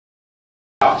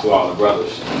Out to all the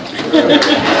brothers.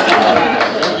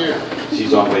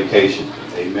 She's on vacation.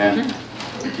 Amen.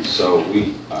 So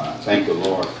we thank the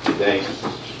Lord today.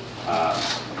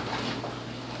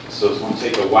 So it's going to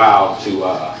take a while to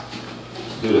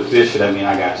do the fish. That means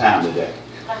I got time today.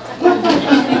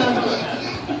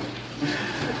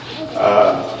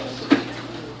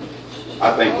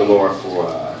 I thank the Lord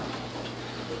for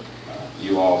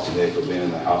you all today for being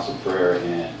in the house of prayer,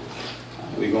 and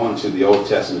we're going to the Old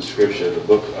Testament scripture, the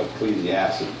book of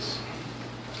Ecclesiastes.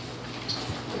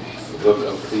 The book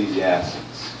of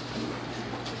Ecclesiastes.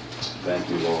 Thank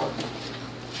you, Lord.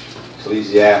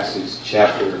 Ecclesiastes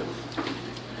chapter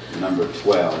number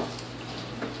 12.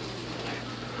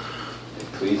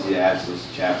 Ecclesiastes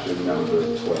chapter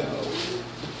number 12.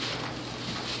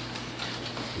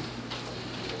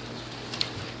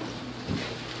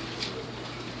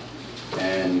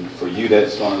 And for you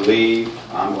that's going to leave,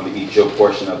 I'm going to eat your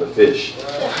portion of the fish.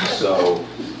 So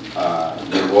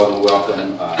you're more than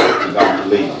welcome if you're going to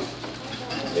leave.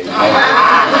 Amen.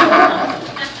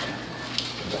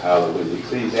 Hallelujah.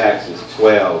 Ecclesiastes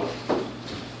 12.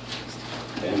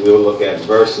 And we'll look at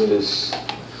verses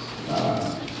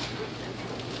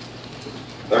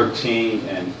 13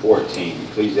 and 14.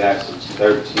 Ecclesiastes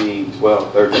 13,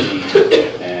 12, 13,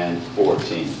 and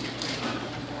 14.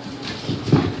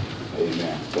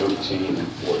 Amen. 13 and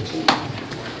 14.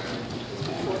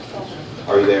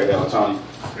 Are you there, Elder Tony?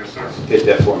 Yes, sir. Hit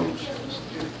that for me.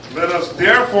 Let us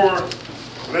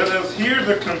hear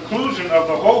the conclusion of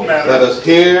the whole matter. Let us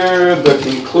hear the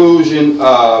conclusion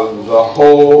of the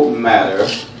whole matter.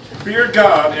 Fear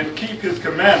God and keep His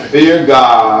commandments. Fear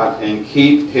God and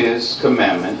keep His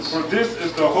commandments. For this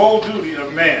is the whole duty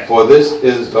of man. For this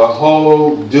is the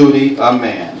whole duty of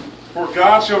man. For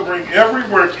God shall bring every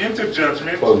work into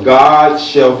judgment. For God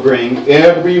shall bring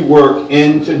every work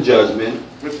into judgment.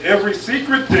 With every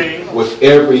secret thing. With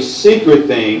every secret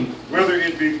thing. Whether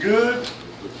it be good.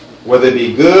 Whether it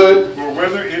be good. Or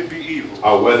whether it be evil.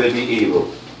 Or whether it be evil.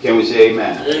 Can we say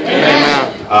amen?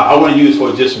 Amen. I want to use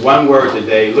for just one word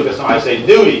today. Look at somebody and say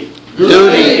duty.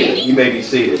 Duty. You may be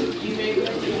seated.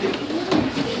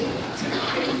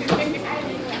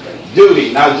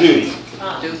 Duty, not Judy.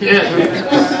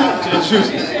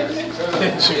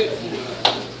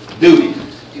 Duty.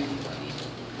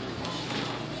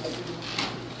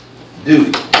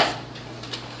 Duty.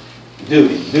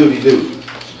 Duty. Duty. Duty.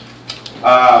 I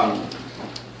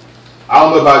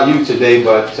don't know about you today,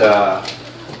 but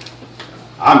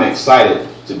I'm excited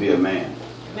to be a man.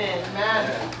 Amen.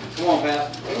 Come on,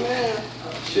 Pastor. Amen.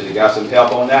 Should have got some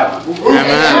help on that one.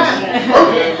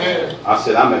 Amen. I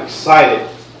said I'm excited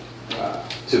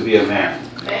to be a man.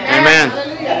 Amen.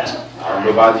 I don't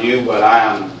know about you, but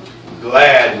I am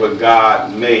glad what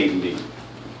God made me.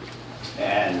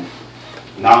 And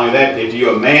not only that, if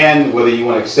you're a man, whether you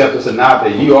want to accept this or not,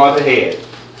 that you are the head.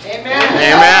 Amen.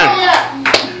 Amen.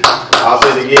 I'll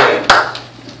say it again.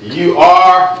 You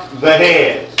are the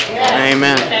head.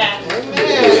 Amen.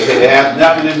 It has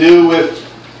nothing to do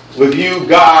with you.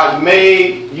 God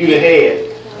made you the head.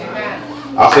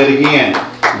 I'll say it again.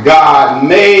 God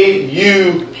made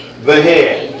you the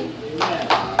head.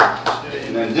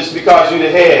 And just because you're the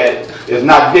head is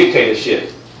not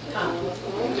dictatorship.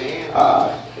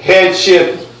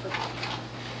 Headship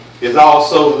is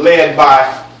also led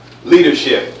by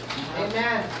leadership.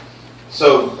 Amen.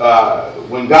 So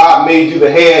when God made you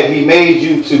the head, He made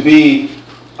you to be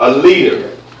a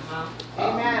leader.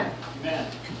 Amen.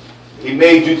 He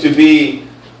made you to be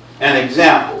an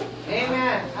example.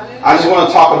 Amen. I just want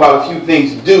to talk about a few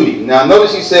things. Duty. Now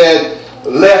notice He said,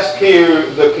 let's hear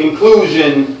the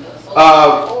conclusion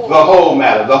of the whole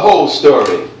matter, the whole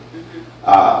story.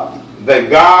 That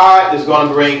God is going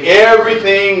to bring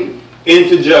everything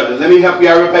into judgment. Let me help you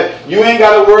out real fast. You ain't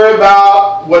got to worry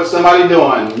about what somebody's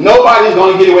doing. Nobody's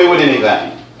going to get away with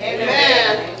anything.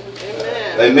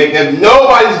 Amen.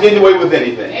 Nobody's getting away with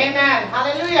anything. Amen.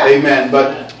 Hallelujah. Amen.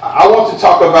 But I want to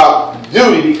talk about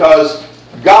duty because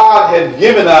God has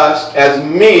given us as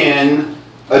men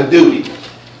a duty.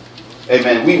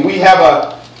 Amen. We have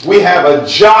a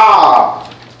job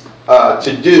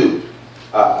to do.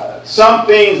 Some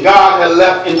things God has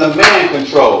left in the man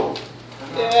control.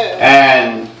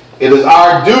 And it is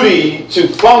our duty to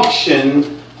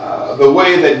function the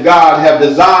way that God has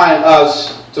designed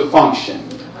us to function.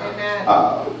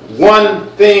 One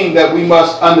thing that we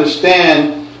must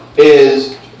understand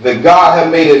is that God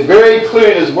has made it very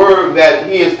clear in His Word that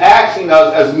He is asking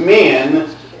us as men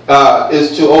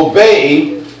is to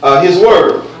obey His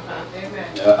Word.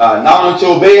 Not only to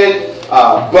obey it,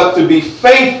 but to be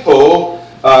faithful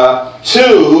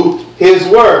to His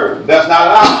Word. That's not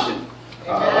an option.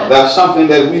 That's something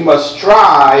that we must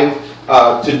strive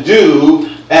to do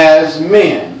as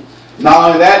men. Not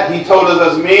only that, he told us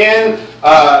as men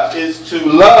is to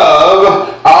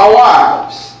love our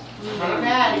wives.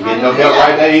 Amen. You get no help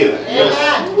right there either.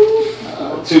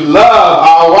 Amen. To love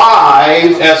our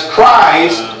wives as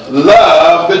Christ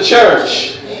loved the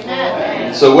church.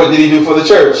 Amen. So what did he do for the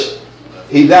church?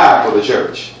 He died for the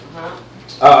church.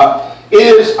 It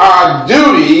is our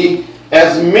duty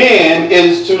as men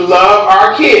is to love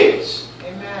our kids.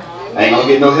 Amen. I ain't gonna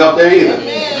get no help there either.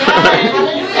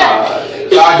 Hallelujah.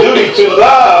 It's our duty to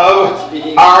love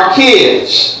our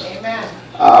kids. Amen.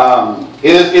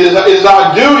 It is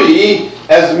our duty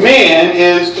as men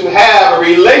is to have a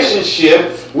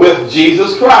relationship with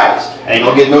Jesus Christ. Ain't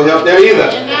gonna get no help there either.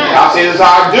 I say it's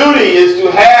our duty is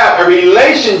to have a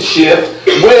relationship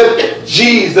with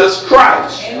Jesus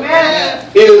Christ. Amen.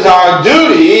 It is our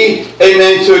duty,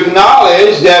 amen, to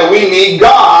acknowledge that we need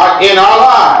God in our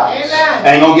lives. Amen.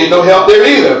 Ain't gonna get no help there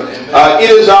either. It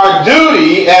is our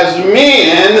duty as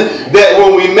men that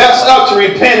when we mess up to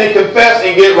repent and confess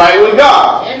and get right with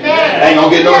God. Amen. Ain't gonna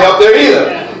get no help there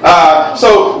either.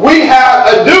 So we have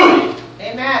a duty,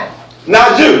 Amen.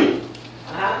 not duty.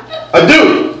 A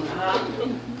duty.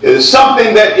 It is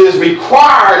something that is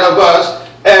required of us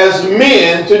as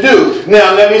men to do.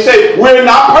 Now let me say, we're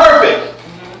not perfect.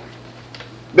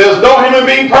 There's no human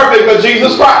being perfect but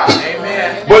Jesus Christ.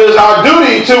 Amen. But it's our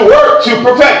duty to work to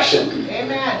perfection.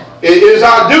 Amen. It is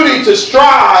our duty to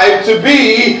strive to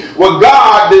be what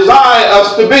God designed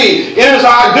us to be. It is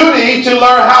our duty to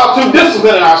learn how to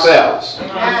discipline ourselves.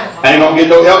 Amen. Ain't gonna get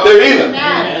no help there either.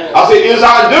 Amen. I say it is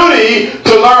our duty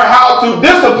to learn how to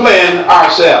discipline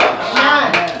ourselves.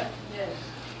 Amen.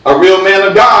 A real man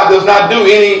of God does not do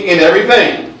any and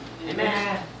everything.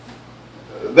 Amen.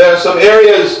 There are some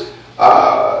areas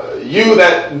you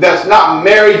that's not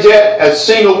married yet, as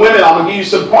single women, I'm going to give you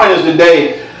some pointers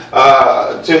today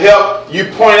to help you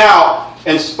point out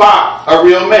and spot a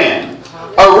real man.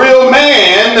 A real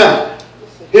man,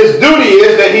 his duty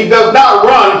is that he does not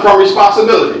run from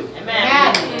responsibility.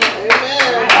 Amen.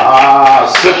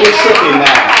 Sippy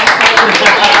now.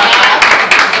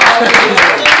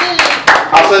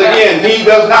 I said again, he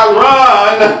does not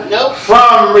run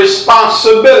from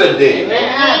responsibility.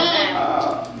 Amen.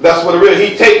 That's what a real,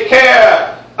 he takes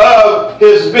care of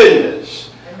his business.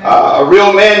 A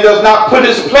real man does not put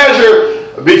his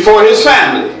pleasure before his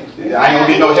family. I ain't gonna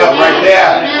get no help right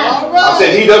there. I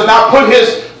said he does not put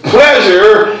his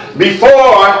pleasure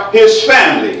before his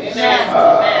family.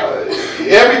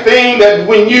 Everything that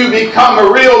when you become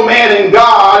a real man in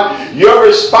God, your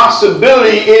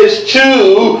responsibility is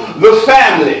to the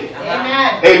family.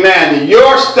 Amen. Amen.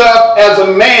 Your stuff as a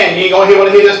man, you ain't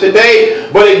gonna hear this today,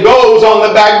 but it goes on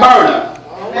the back burner.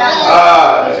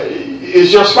 It's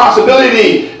your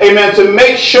responsibility, amen, to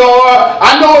make sure.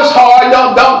 I know it's hard.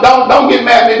 Don't get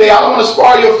mad at me today. I don't want to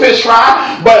spoil your fish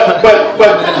fry, but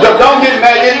don't get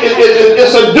mad.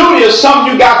 It's a duty. It's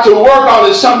something you got to work on.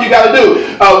 It's something you got to do.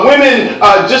 Women,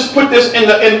 just put this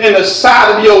in the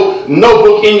side of your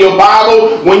notebook in your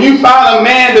Bible. When you find a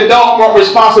man that don't want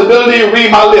responsibility,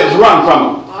 read my lips. Run from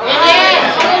him.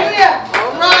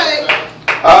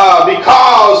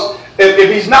 Because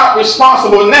if he's not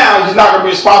responsible now, he's not going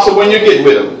to be responsible when you get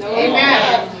with him.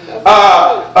 Amen.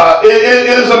 It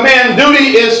is a man's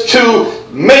duty is to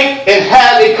make and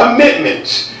have a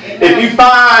commitment. If you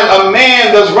find a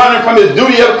man that's running from his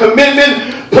duty of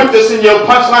commitment, put this in your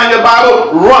punchline in your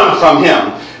Bible, run from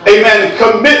him. Amen.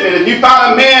 Commitment. If you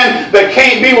find a man that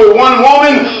can't be with one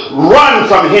woman, run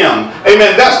from him.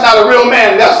 Amen. That's not a real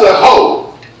man. That's a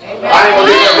hoe. I ain't going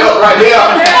to get that help right here.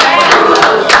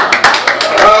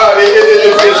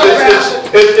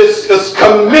 It's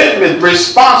commitment,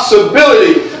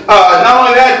 responsibility. Not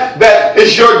only that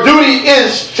is your duty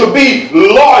is to be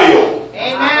loyal.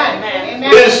 Amen.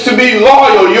 Is to be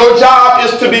loyal. Your job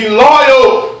is to be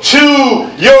loyal to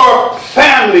your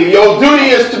family. Your duty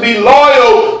is to be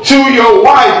loyal to your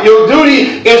wife. Your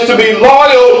duty is to be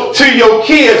loyal to your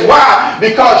kids. Why?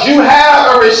 Because you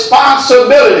have a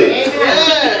responsibility.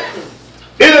 Amen.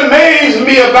 It amazes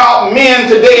me about men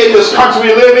today in this country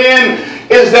we live in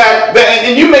is that,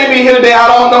 and you may be here today, I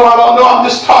don't know, I'm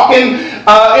just talking.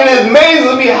 It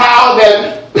amazes me how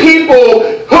that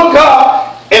people hook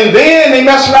up and then they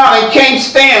mess around and can't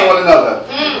stand one another.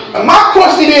 And my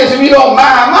question is, if you don't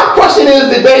mind, my question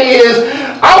is today is,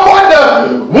 I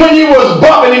wonder when you was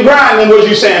bumping and grinding, was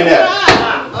you saying that?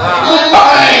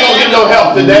 I ain't gonna get no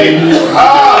help today.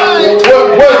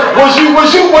 Was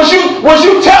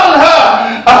you telling her,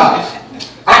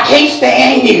 I can't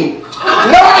stand you?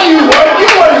 No, you weren't. You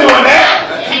weren't doing that.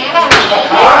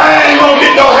 I ain't gonna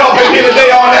get no help in here today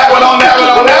on that one.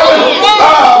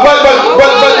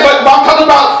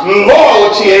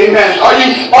 loyalty. Amen. Are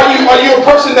you a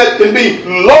person that can be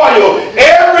loyal?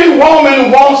 Every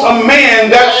woman wants a man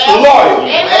that's loyal.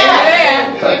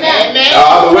 Amen.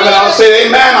 The women ought to say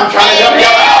amen. I'm trying to help you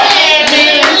out.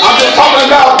 I'm just talking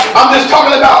about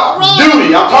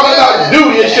duty. I'm talking about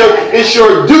duty. It's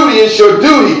your duty. It's your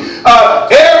duty.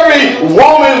 Every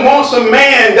woman wants a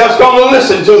man that's going to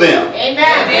listen to them.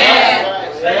 Amen.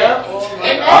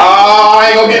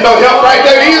 I ain't gonna get no help right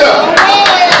there either.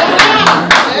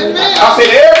 I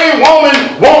said every woman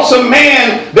wants a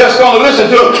man that's going to listen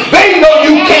to them. They know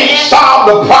you can't solve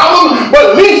the problem,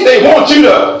 but at least they want you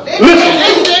to listen.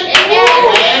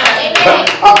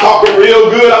 I'm talking real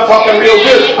good. I'm talking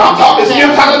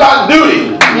about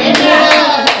duty.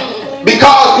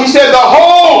 Because he said the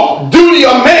whole duty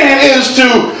of man is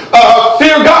to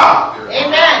fear God.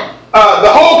 Amen.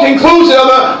 The whole conclusion of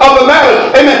the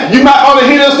matter. Amen. You might ought to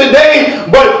hear this today,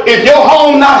 but if your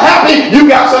home not happy, you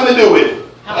got something to do with it.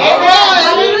 Amen.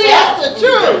 That's the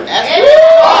truth. I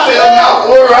said a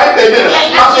mouthful right there, didn't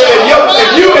I? I said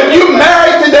if you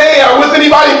married today or with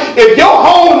anybody, if your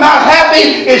home not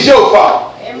happy, it's your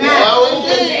fault. Amen.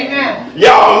 Amen.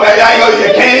 Y'all,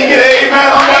 you can't even get an amen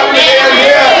on that one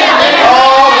here.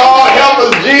 Oh Lord, help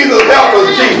us, Jesus, help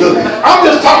us, Jesus. I'm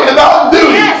just talking about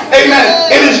duty. Amen.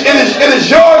 It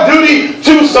is your duty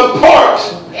to support.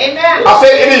 Amen. I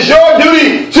said it is your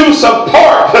duty to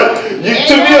support.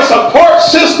 To be a support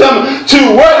system to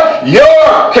what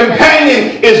your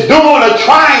companion is doing or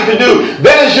trying to do.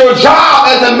 That is your job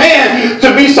as a man,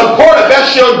 to be supportive.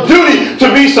 That's your duty,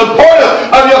 to be supportive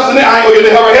of your son. I ain't gonna get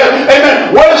to help her head. Amen.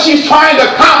 What she's trying to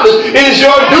accomplish, it is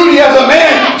your duty as a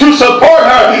man to support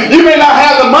her. You may not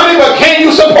have the money, but can you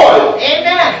support it?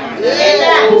 Amen.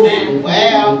 Amen.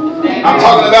 Well, I'm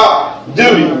talking about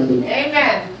duty.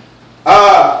 Amen.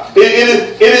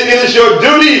 It is your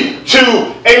duty to,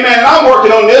 amen, and I'm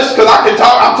working on this because I can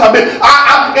talk,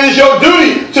 it is your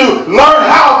duty to learn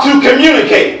how to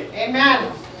communicate.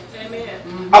 Amen.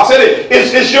 I said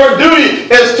it's your duty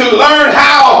is to learn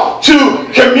how to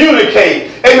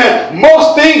communicate. Amen.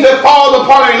 Most things that fall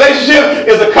apart in a relationship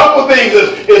is a couple things.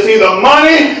 It's either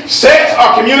money, sex,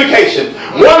 or communication.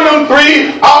 One of them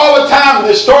three all the time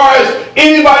destroys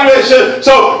anybody's relationship.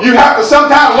 So you have to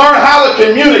sometimes learn how to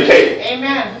communicate.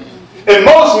 Amen. And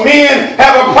most men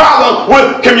have a problem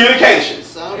with communication.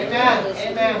 Amen.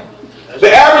 Amen. The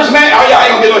average man, oh y'all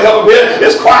ain't gonna get no help up here.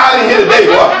 It's quiet in here today,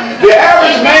 boy. The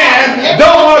average man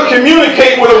don't want to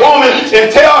communicate with a woman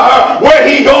and tell her where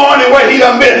he going and where he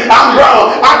done been. I'm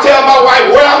grown. I tell my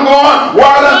wife where I'm going, where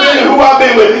I done been, and who I've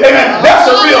been with. Amen. That's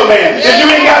a real man. If you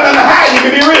ain't got nothing to hide, you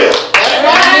can be real.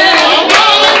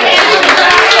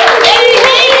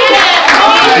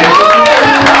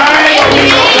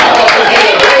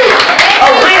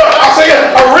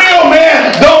 A real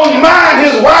man don't mind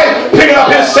his wife picking up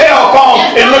his cell phone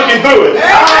and looking through it.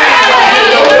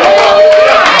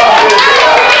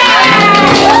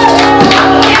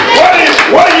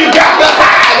 What do you got to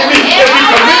hide? If you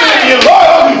committed and you're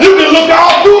loyal, you can look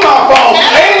all through my phone.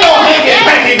 Ain't no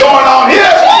hanky-panky going on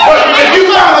here. But if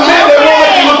you find a man that won't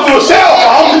let you look through a cell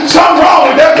phone, something wrong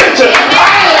with that picture. I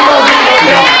ain't gonna get no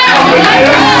help.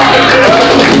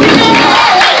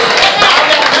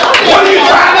 What are you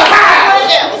trying to hide?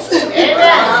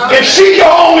 If she's your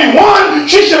only one,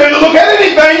 she should be able to look at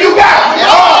anything you got.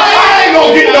 Oh, I ain't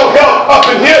gonna get no help up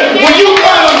in here. When you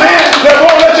find a man that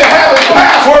won't let you have his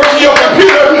password to your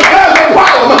computer, that's a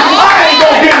problem. I ain't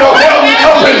gonna get no help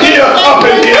up in here,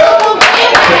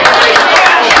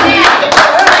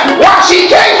 Why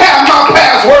she can't have my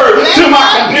password to my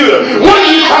computer? What are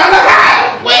you trying to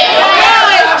hide?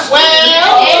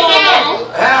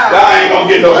 I ain't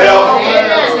gonna get no help.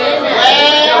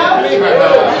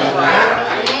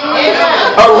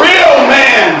 A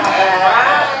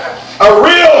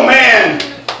real man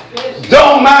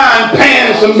don't mind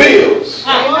paying some bills.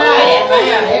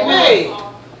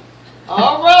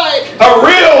 All right. A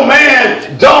real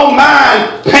man don't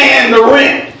mind paying the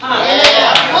rent. Y'all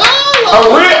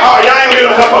ain't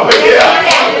gonna help up in here.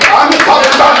 I'm just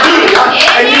talking about duty.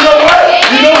 And you know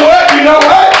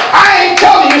what? I ain't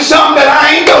telling you something that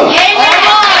I ain't doing.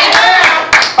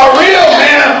 A real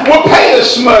man will pay the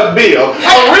SMUD bill.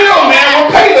 A real man will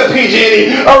pay the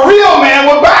PG&E. A real man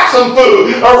will buy some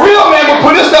food. A real man will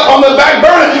put his stuff on the back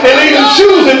burner and leave his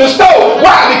shoes in the stove.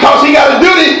 Why? Because he got a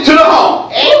duty to the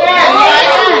home. I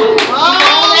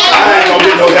ain't gonna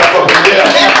get no help up in here.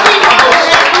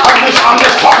 I'm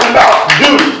just talking about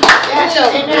duty.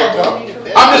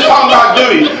 I'm just talking about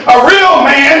duty. A real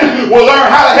man will learn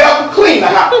how to help clean the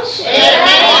house.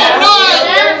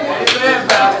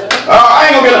 I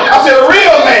ain't gonna get I said a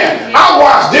real man. I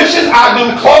wash dishes, I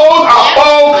do clothes, I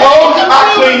fold clothes,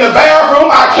 I clean the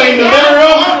bathroom, I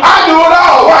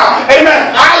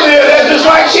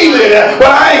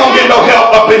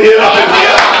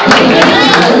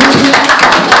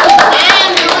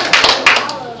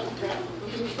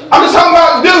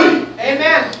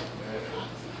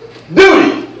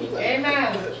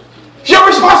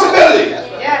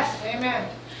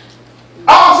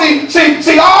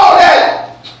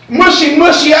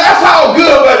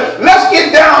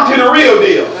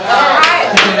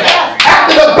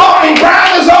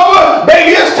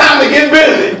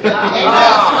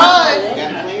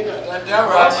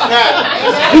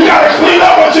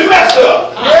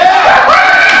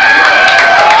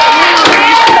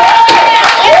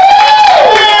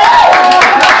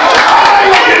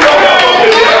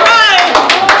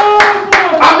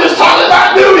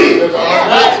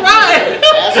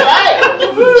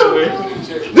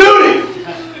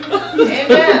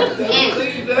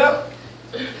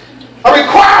a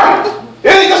requirement.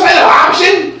 It just ain't an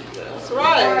option. That's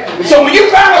right. So when you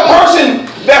find a person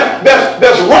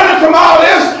that's running from all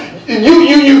this,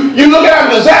 you look at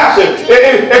a disaster.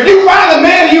 If you find a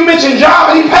man and you mention job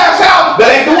and he pass out, that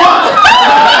ain't the one.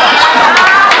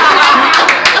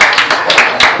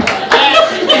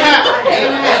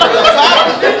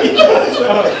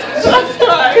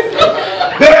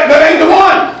 That ain't the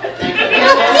one.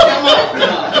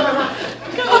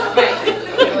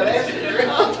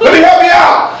 Let me help you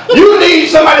out. You need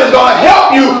somebody that's going to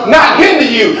help you, not hinder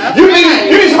you. You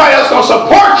need somebody that's going to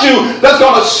support you, that's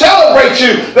going to celebrate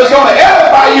you, that's going to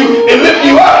edify you and lift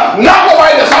you up. Not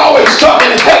nobody that's always sucking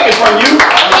and taking from you.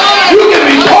 You can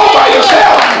be told by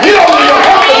yourself. You don't need your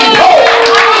help to be told.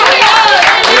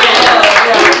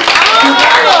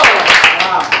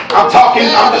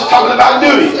 I'm just talking about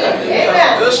duty.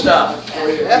 Good stuff.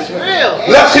 That's real.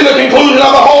 Let's see the conclusion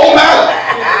of the whole matter.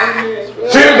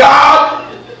 Fear God.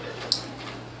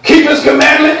 Keep His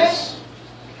commandments.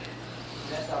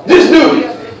 This duty.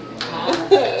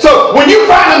 So when you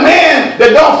find a man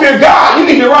that don't fear God, you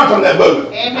need to run from that booger.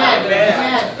 Amen.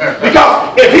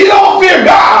 Because if he don't fear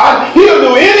God, he'll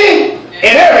do any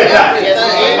and everything.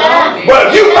 But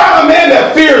if you find a man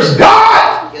that fears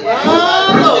God,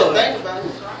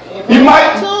 you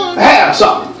might have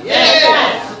something.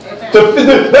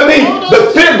 That means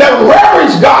the fear that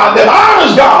reverence God, that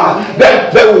honors God,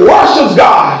 that worships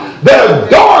God, that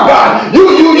adore God.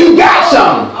 You got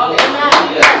something.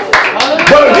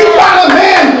 But if you find a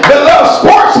man that loves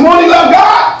sports more than he loves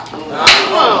God,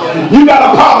 you got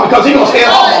a problem because he's going to stay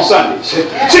at home on Sundays.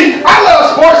 See, I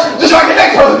love sports just like the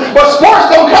next person, but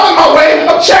sports don't come in my way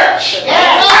of church.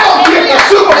 I don't care if the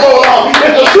Super Bowl on.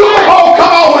 If the Super Bowl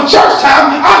come on when church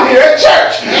time, I'm here at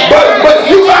church.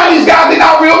 But you find these guys, they're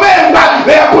not real men.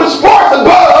 They have put sports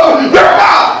above their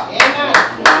God.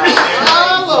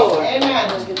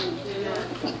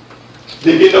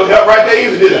 Didn't get no help right there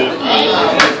either, did I?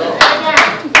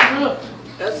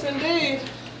 Yes, indeed.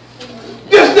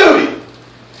 This duty.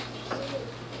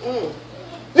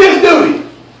 This duty.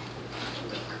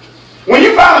 When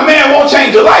you find a man won't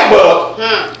change the light bulb,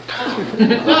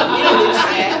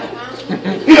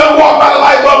 he don't walk by the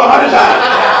light bulb 100 times.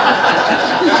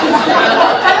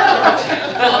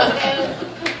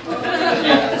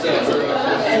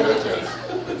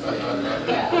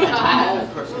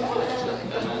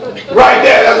 Right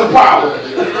there, that's a problem.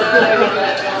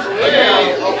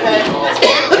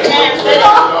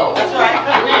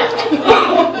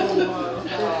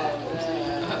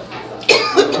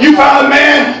 You found a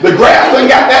man, the grass done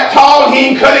got that tall and he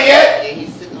ain't cut it yet?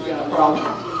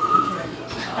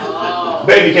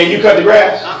 Baby, can you cut the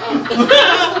grass?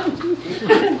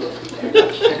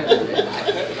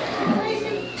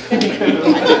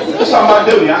 That's all my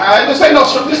duty. This ain't no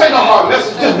hard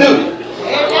message, just duty.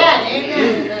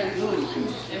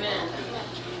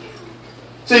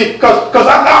 See, because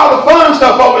after all the fun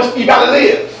stuff over, you got to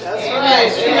live. That's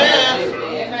right.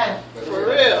 Amen. For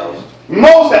real.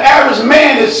 Most the average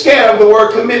man is scared of the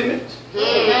word commitment.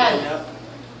 Amen.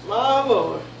 My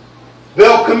Lord.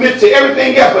 They'll commit to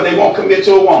everything else, but they won't commit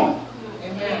to a woman.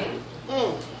 Amen.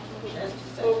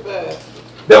 So bad.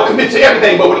 They'll commit to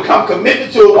everything, but when it comes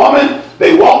commitment to a woman,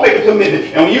 they won't make a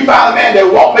commitment. And when you find a man that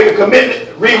won't make a commitment,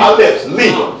 read my lips,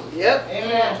 leave him. Yep.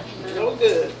 Amen. No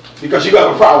good. Because you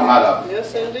have a problem out of it.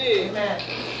 Yes, indeed. Amen.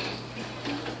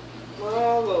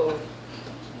 My Lord.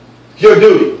 Your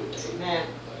duty. Amen.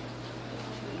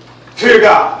 Fear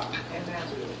God. Amen.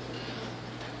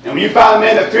 And when you find a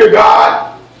man that fear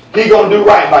God, he's going to do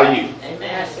right by you.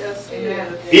 Amen. Yes,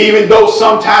 amen. Even though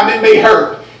sometimes it may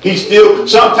hurt.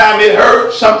 Sometimes it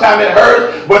hurts,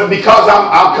 but because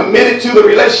I'm committed to the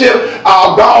relationship,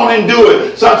 I'll go on and do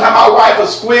it. Sometimes my wife will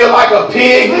squeal like a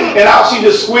pig, and she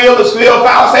just squeal,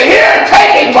 I'll say, here,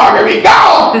 take it, Marguerite,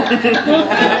 go!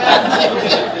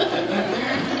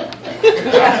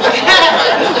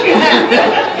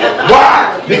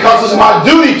 Why? Because it's my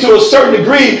duty to a certain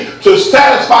degree to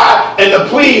satisfy and to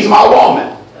please my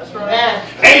woman. That's right.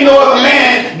 Ain't no other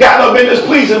man got no business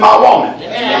pleasing my woman.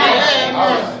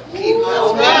 Amen. Keep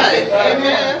on right.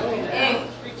 Amen.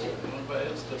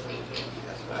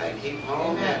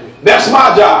 That's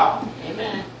my job.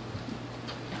 Amen.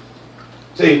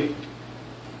 See,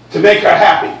 to make her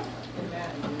happy.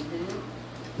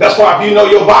 That's why if you know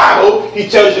your Bible, he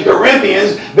tells you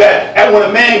Corinthians that when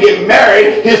a man gets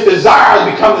married, his desires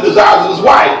become the desires of his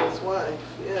wife. His wife,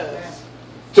 yes.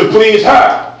 To please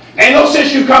her. Ain't no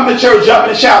sense you come to church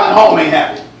jumping and shouting and home ain't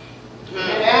happy.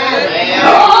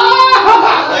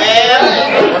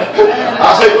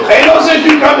 I said, ain't no sense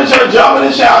you come to church jumping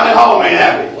and shouting and home ain't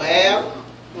happy. Well,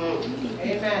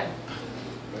 amen.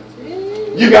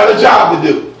 You got a job to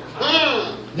do.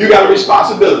 You got a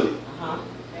responsibility.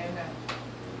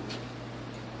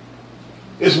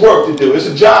 It's work to do. It's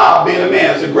a job being a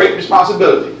man. It's a great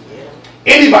responsibility.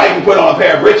 Anybody can put on a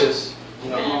pair of breeches.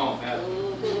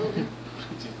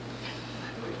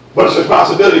 But it's a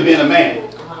responsibility being a man.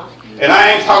 And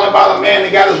I ain't talking about a man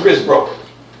that got his wrist broken.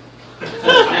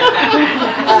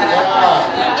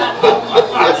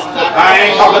 I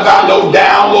ain't talking about no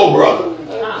down low brother.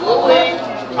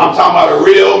 I'm talking about a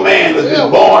real man that's been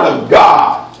born of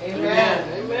God. Amen.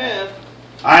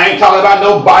 I ain't talking about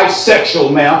no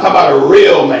bisexual man. I'm talking about a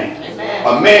real man. Amen.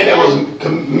 A man that was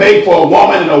made for a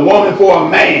woman and a woman for a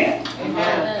man.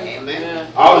 Amen.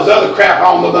 All this other crap I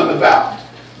don't know nothing about.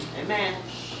 Amen.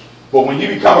 But when you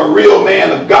become a real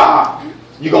man of God,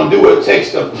 you're going to do what it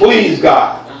takes to please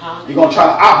God. You're going to try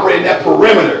to operate in that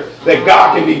perimeter that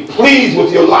God can be pleased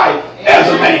with your life as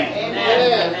a man.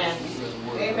 Amen.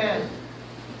 Amen.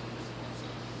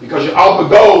 Because your ultimate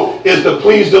goal is to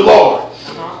please the Lord.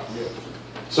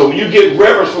 So when you get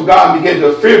reverence for God and begin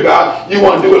to fear God, you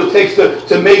want to do what it takes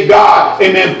to make God,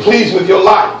 amen, pleased with your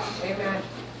life. Amen.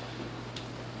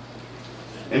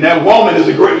 And that woman is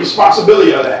a great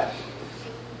responsibility of that.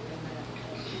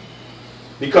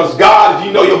 Because God, if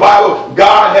you know your Bible,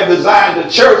 God had designed the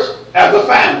church as a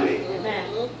family.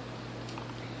 Amen.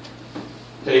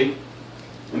 See?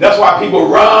 And that's why people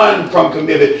run from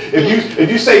committed. If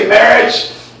you say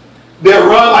marriage, they'll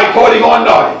run like Cody going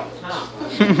naughty.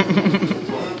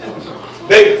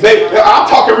 I'm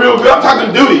talking real good. I'm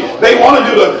talking duty. They want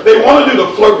to do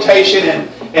the flirtation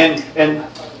and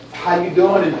how you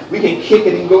doing, and we can kick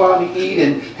it and go out and eat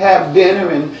and have dinner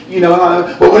and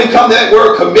but when it comes to that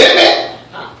word commitment,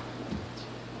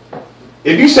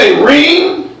 if you say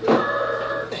ring,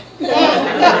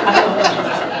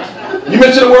 you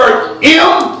mention the word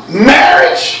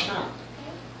marriage,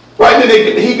 right then they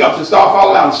get the hiccups and start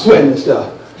falling out and sweating and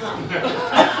stuff.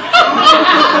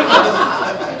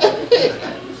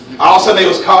 All of a sudden they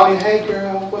was calling, hey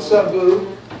girl, what's up,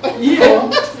 boo?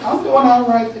 Yeah. I'm doing all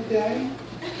right today.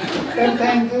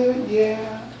 Everything good?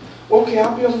 Yeah. Okay,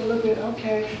 I'll be over a little bit.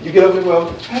 Okay. You get over there,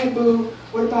 well, hey boo,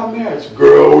 what about marriage?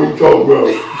 Girl, what you talking about?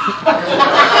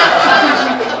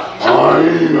 I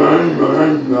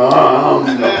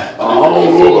don't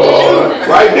know about that.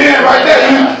 Right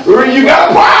there, you got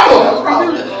a problem.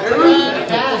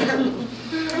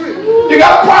 You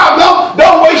got a problem.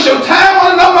 Don't waste your time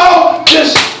on it no more.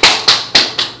 Just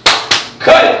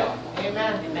cut it.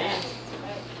 Amen.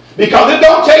 Because it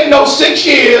don't take no 6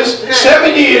 years,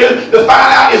 7 years to find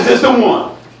out is this the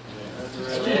one.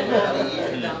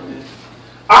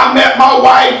 I met my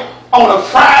wife on a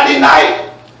Friday night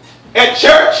at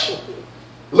church,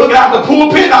 looking out the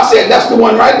pulpit, and I said, that's the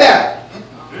one right there.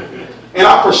 And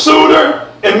I pursued her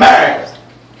and married her.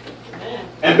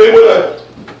 And been with her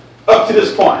up to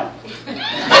this point.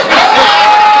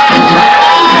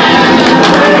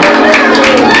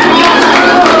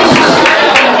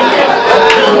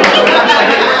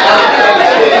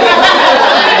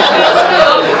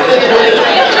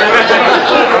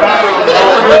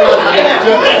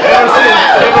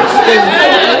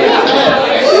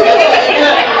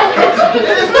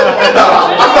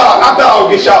 I thought I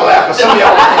would get y'all laughing. Some of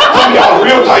y'all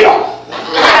real tight.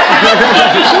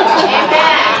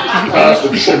 Pastor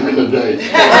tripping today.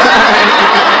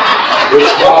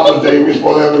 It's Father's Day. We're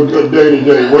supposed to have a good day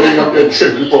today. What are you up there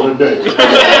tripping for today?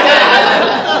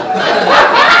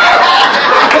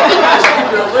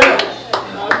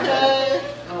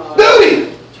 Duty.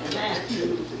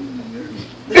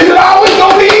 Is it always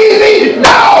going to be easy? No.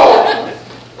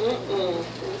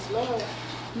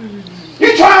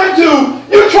 You're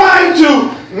trying to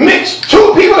mix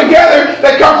two people together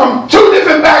that come from two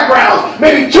different backgrounds,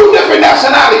 maybe two different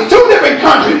nationalities, two different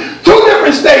countries, two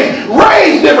different states,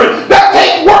 raised different. That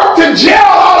takes work to gel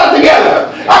all that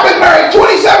together. I've been married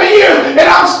 27 years and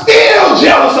I'm still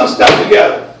gelling some stuff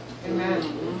together. Amen.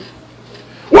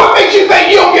 What makes you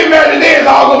think you don't get married today is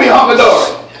all going to be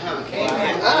hunky-dory?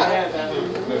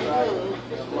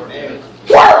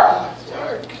 Work.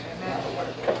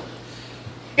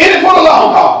 In it for the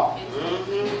long haul.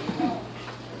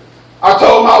 I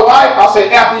told my wife, I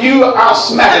said, after you, I'll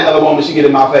smack another woman she get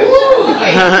in my face.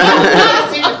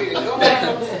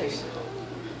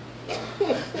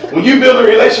 When you build a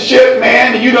relationship,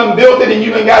 man, and you done built it and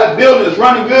you done got it built and it's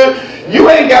running good, you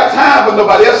ain't got time for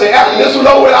nobody else. Say, after this was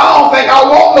over with, I don't think I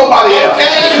want nobody else.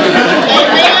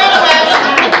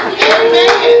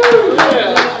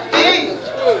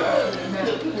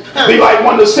 Be like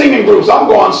one of the singing groups. I'm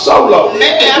going solo.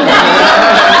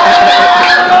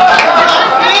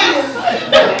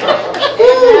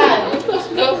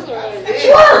 It's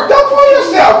work. Don't fool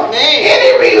yourself. Any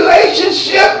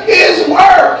relationship is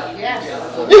work.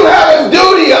 You have a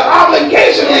duty, an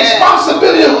obligation, a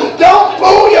responsibility. Don't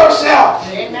fool yourself.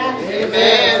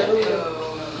 Amen.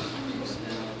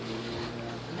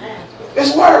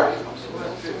 It's work.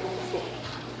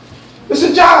 It's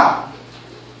a job.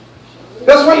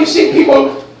 That's why you see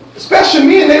people, especially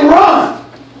men, they run.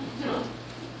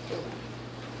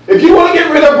 If you want to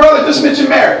get rid of a brother, just mention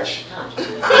marriage.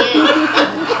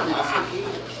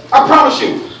 I promise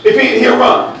you, if he'll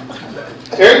run.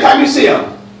 Every time you see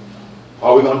him,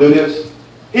 are we going to do this?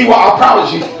 I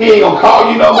promise you, he ain't going to call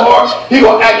you no more. He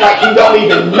going to act like he don't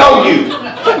even know you.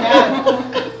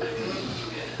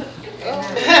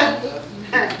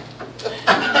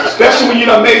 Especially when you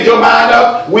done made your mind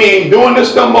up. We ain't doing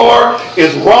this no more.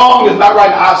 It's wrong. It's not right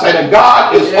in the eyesight of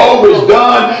God. It's over. It's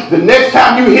done. The next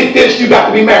time you hit this, you got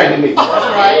to be married to me. Y'all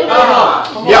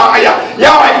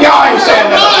ain't saying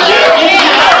nothing.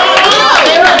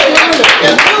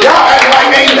 Y'all act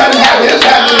like ain't nothing happening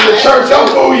in the church. Don't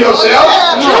fool yourself.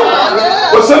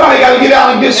 But somebody got to get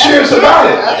out and get serious about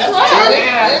it. That's right.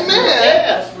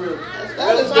 Amen.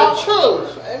 That is the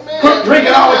truth. Amen. Quit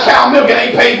drinking all the cow milk and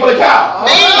ain't paid for the cow.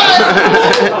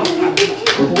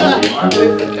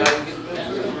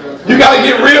 You got to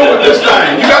get real with this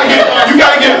thing. You got to get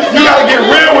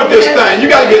real with this thing. You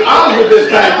got to get honest with this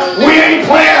thing. We ain't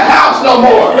playing house no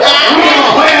more. We ain't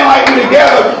playing like we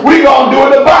together. We gonna do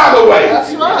it the Bible way.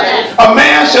 That's right. A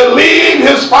man shall leave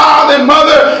his father and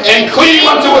mother and cleave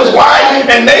unto his wife,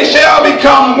 and they shall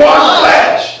become one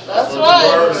flesh. That's right.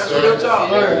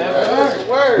 That's the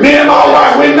word. Me and my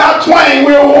wife, we're not twain.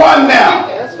 We're one now.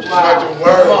 That's What the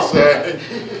word said.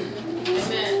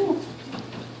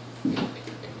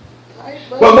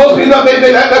 But most people,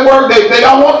 that word, they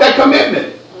don't want that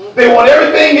commitment. They want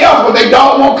everything else, but they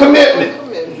don't want commitment.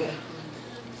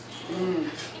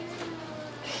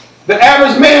 The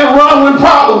average man run when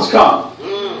problems come.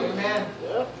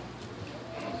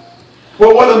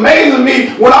 Well, what amazes me,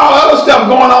 when all the other stuff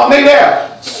going on, they there.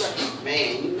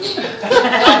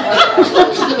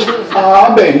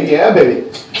 Oh, baby, yeah, baby.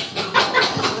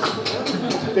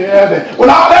 Yeah, baby. When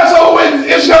all that's over with,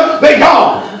 they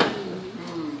gone.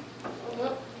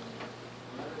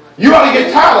 You ought to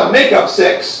get tired of makeup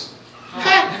sex.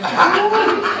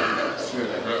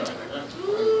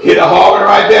 Hit a hard one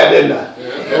right there, didn't I?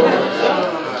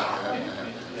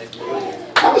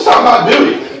 I'm just talking about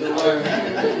duty.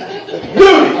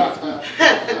 Duty.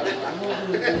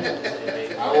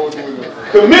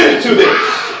 Committed to this.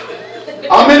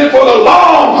 I'm in it for the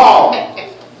long haul.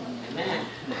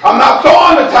 I'm not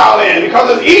throwing the towel in because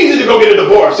it's easy to go get a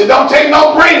divorce. It don't take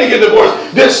no brain to get a divorce.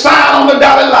 Just sign on the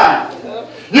dotted line.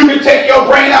 You can take your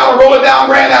brain out and roll it down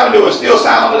Grand Avenue and still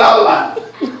sign on the dotted line.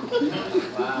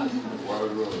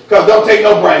 Because it don't take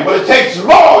no brain. But it takes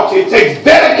loyalty. It takes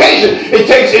dedication. It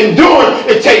takes endurance.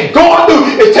 It takes going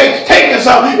through. It takes taking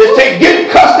something. It takes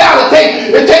getting cussed out.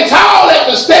 It takes all that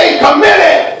to stay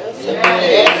committed.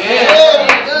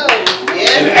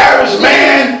 And the average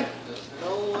man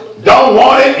don't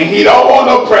want it and he don't want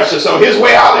no pressure. So his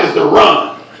way out is to run.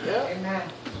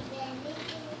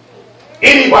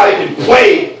 Anybody can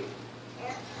play,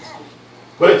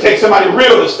 but it takes somebody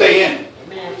real to stay in it.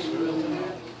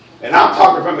 And I'm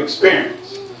talking from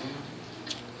experience.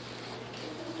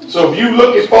 So if you're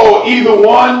looking for either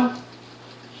one,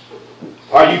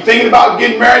 are you thinking about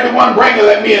getting married to one, bring it,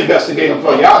 let me investigate him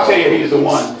for you. I'll tell you he's the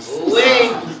one.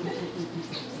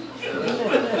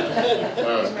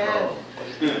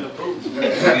 Bring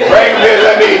him here,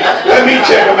 let me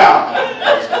check him out.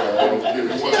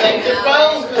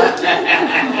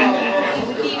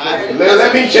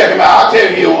 Let me check him out. I'll tell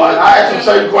you the one. I ask him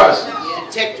certain questions.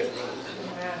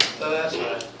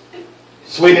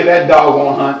 Sweetie, that dog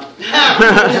won't hunt.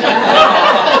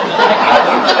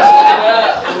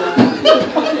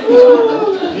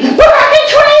 But I can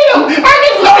train him.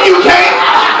 No, you can't.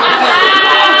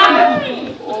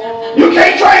 You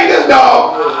can't train this dog.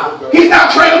 He's not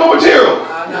trainable material.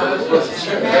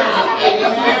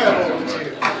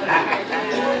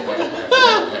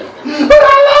 But I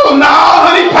love him. No,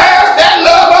 honey, pass that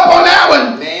love up on that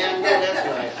one. Man, that's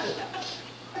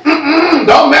right.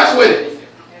 Don't mess with it.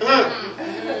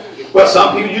 Well,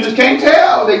 some people you just can't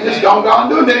tell. They just don't go and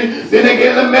do it. Then they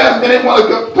get in a mess. Then they want to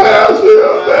go, pass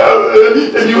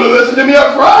it. If you would listen to me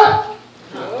up front.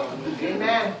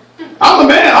 Amen. I'm the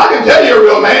man. I can tell you a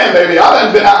real man, baby. I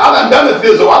done done the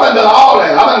fizzle. I done all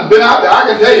that. I done been out there. I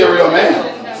can tell you a real man.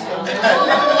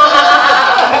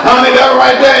 Honey, that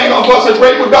right there ain't gonna bust a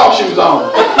grape with golf shoes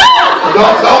on.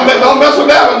 Don't mess with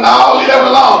that one. No, leave that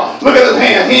one alone. Look at his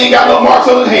hands. He ain't got no marks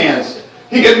on his hands.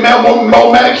 He gets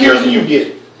more manicures than you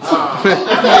get.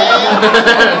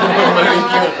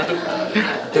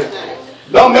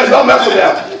 Don't mess with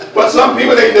that. But some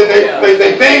people they think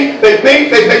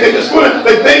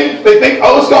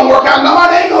oh, it's gonna work out. No,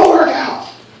 it ain't gonna work out.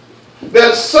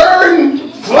 There's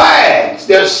certain flags,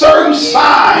 there's certain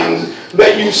signs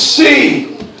that you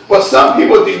see, but some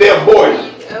people they avoid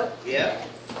it. Yeah.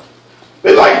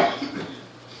 They like,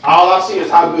 all I see is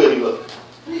how good he looks.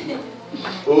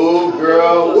 Ooh,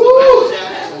 girl. Woo.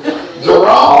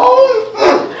 Jerome.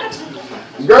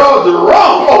 Girl,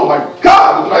 Jerome. Oh my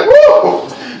God. I'm like, woo.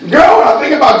 Girl, when I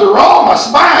think about Jerome, my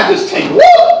spine just tingles. Woo.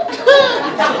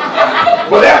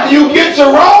 But after you get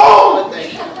Jerome,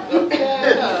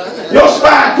 your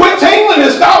spine quit tingling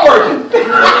and start working.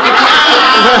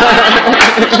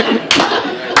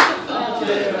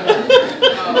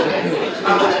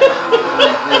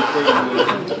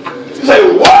 You say,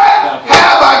 what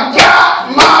have I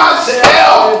got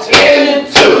myself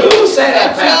into? Who say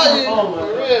that, Pastor? For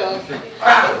real.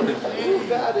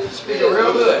 God is speaking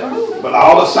real good. But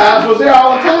all the signs was there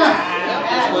all the time.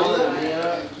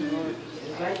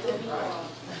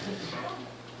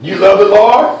 You love the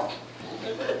Lord?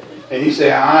 And you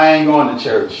say, I ain't going to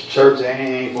church. Church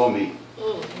ain't for me.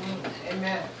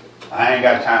 Amen. I ain't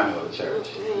got time to go to church.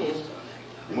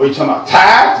 And what you talking about?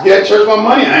 Tithes? Get that church my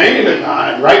money? I ain't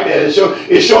gonna right there.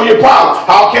 It's showing your problem.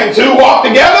 How can two walk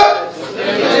together?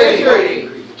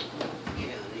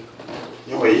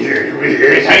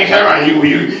 Every time you turn around,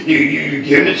 you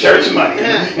give the church money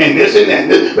and this and that.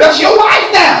 That's your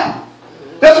life now.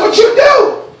 That's what you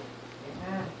do.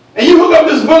 And you hook up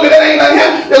this booger that ain't like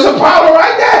him. There's a problem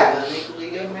right there.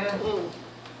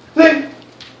 See?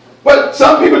 But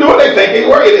some people do what they think it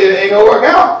ain't gonna work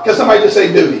out. Because somebody just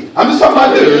say duty. I'm just talking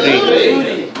about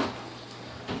duty.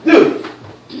 Duty.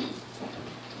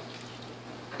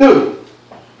 Duty.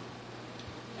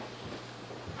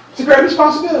 It's a great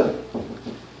responsibility.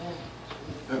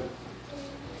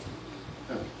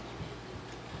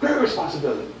 Great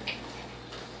responsibility.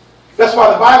 That's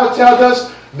why the Bible tells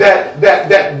us that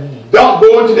don't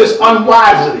go into this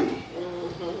unwisely.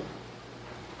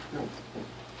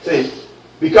 See,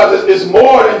 because it's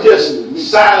more than just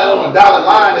signing on a dotted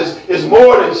line. It's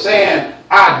more than saying,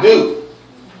 I do.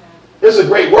 It's a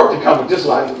great work to come with this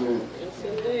life.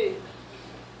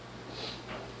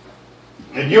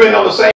 If you ain't on the same